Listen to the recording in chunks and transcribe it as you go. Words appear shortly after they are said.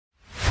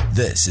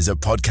This is a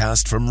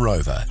podcast from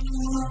Rover.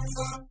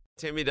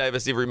 Tammy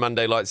Davis every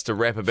Monday likes to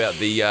rap about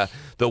the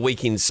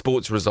weekend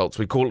sports results.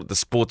 We call it the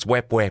sports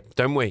whap,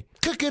 don't we?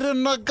 Kick it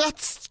in the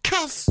guts,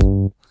 cuss.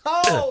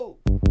 Oh!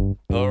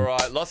 All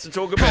right, lots to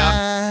talk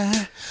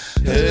about.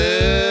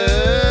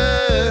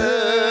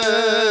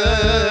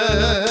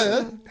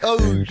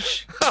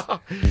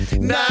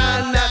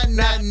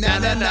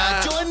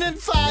 Na. Join in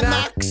five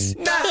knocks.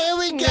 Here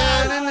we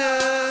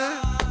go.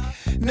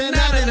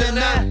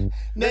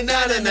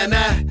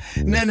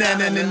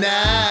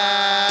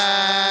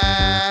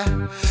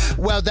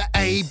 Well, the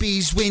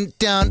ABs went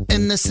down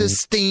in the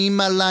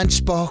Sistema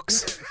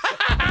lunchbox.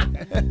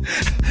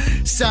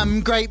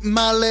 Some great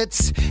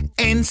mullets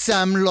and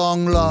some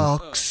long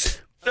locks.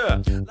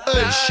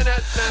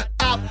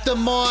 Up the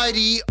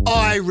mighty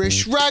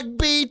Irish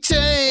rugby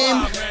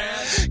team.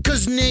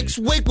 Cause next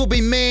week will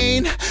be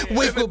mean.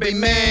 Week will be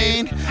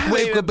mean.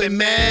 Week will be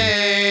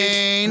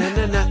mean.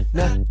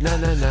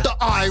 The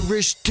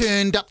Irish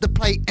turned up the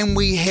plate and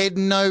we had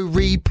no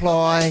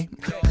reply.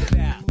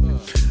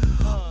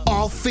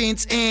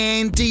 Offense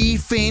and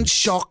defense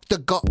shocked the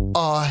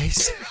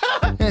guys.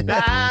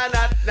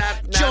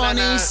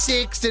 Johnny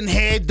Sexton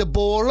had the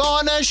ball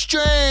on a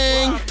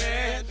string.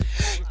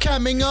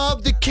 Coming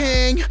of the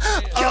king,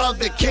 of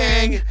the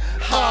king,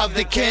 of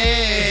the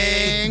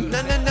king.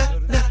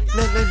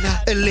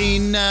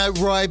 Elena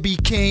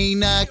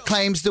Rybakina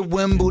claims the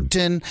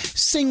Wimbledon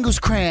singles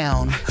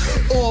crown.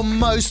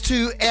 Almost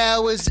 2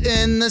 hours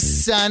in the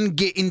sun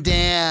getting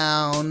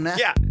down.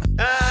 Yeah.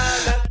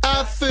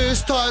 Our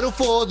first title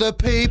for the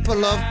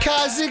people of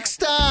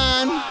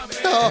Kazakhstan.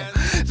 Oh,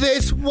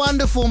 that's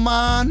wonderful,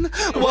 man.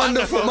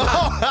 Wonderful,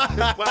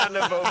 man.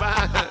 Wonderful,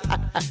 man.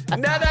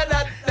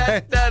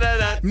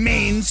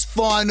 Men's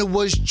final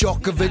was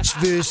Djokovic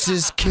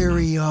versus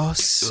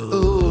Kyrgios.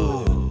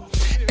 Ooh.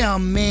 Our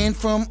man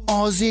from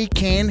Aussie,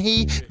 can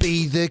he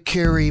be the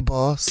curry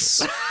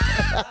boss?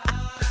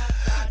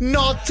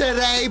 Not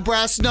today,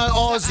 brass, no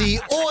Aussie.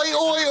 Oi,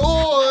 oi,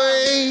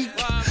 oi.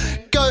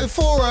 Go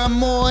for a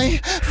moi,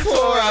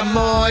 for a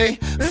moi,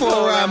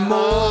 for a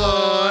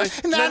moi.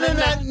 Na na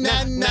na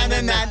na na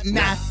na na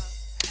na.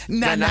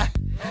 Na na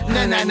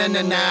na na na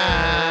na na.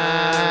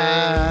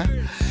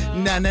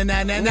 Na na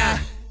na na na.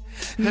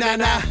 Na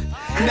na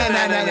na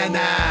na na na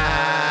na.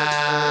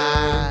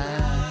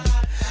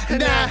 Na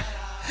na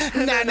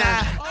na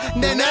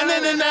na na na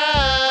na na.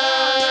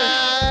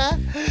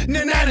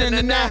 Na na na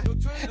na na.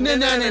 Na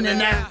na na na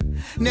na.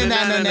 Na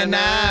na na na na.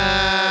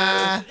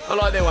 I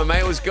like that one, mate.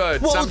 It was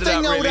good. Well, Summed it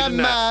up really, didn't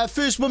it?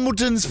 First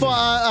Wimbledon's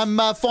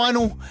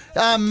final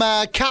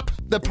cup,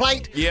 the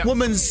plate, Yep.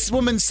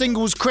 women's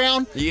singles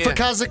crown Yeah. for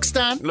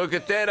Kazakhstan. Look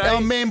at that, Our eh?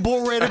 man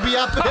Borat will be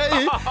up.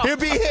 He'll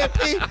be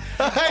happy.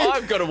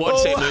 I've got to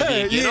watch that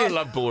movie again. I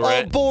love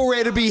Borat. Oh,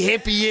 Borat will be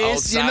happy,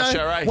 yes. Old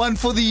Sasha, eh? One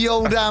for the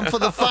old for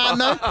the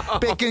Fano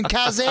back in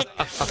Kazakh.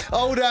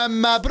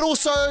 But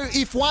also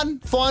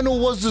F1 final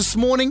was this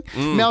morning.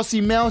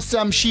 Mousy Mouse,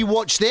 she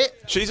watched that.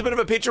 She's a bit of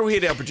a petrol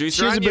head, our producer.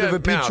 She's a aren't bit you, of a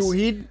petrol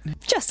Mouse? head.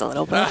 Just a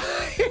little bit.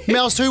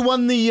 Mouse, who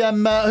won the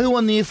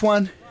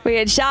F1? We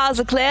had Charles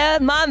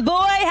Leclerc, my boy,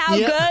 how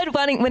Yep.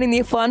 good, winning the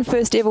F1,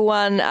 first ever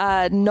one,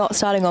 not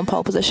starting on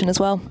pole position as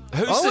well.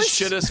 Who's the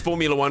shittest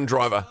Formula One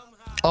driver?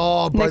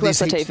 Oh, bro, Nicholas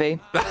there's heaps.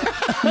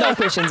 Latifi. No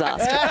questions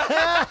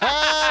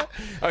asked.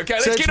 Okay,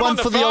 let's So get it's him on one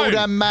the for phone.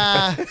 the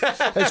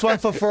old it's one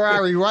for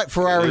Ferrari, right?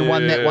 Ferrari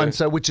won that Yeah. one,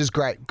 so which is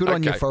great. Good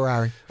on you, Okay.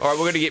 Ferrari. All right,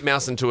 we're going to get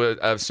Mouse into a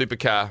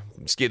supercar,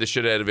 scare the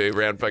shit out of her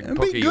around fucking be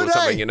Pookie or good,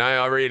 something, eh? you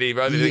know? I really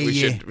think we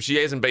Yeah, should. She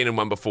hasn't been in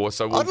one before,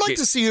 so we'll I'd like get...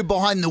 to see her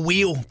behind the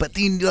wheel, but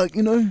then, I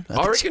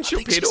reckon she'll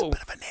she's pedal. a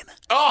bit of a nana.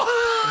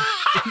 Oh!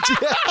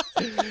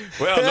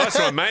 Well, nice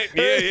one, mate.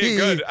 Yeah,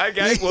 good.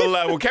 Okay,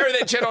 we'll carry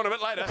that chat on a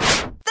bit later.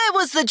 That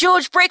was the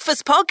George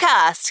Breakfast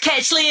Podcast.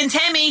 Catch Lee and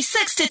Tammy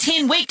 6 to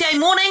 10 weekday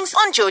mornings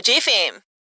on George FM.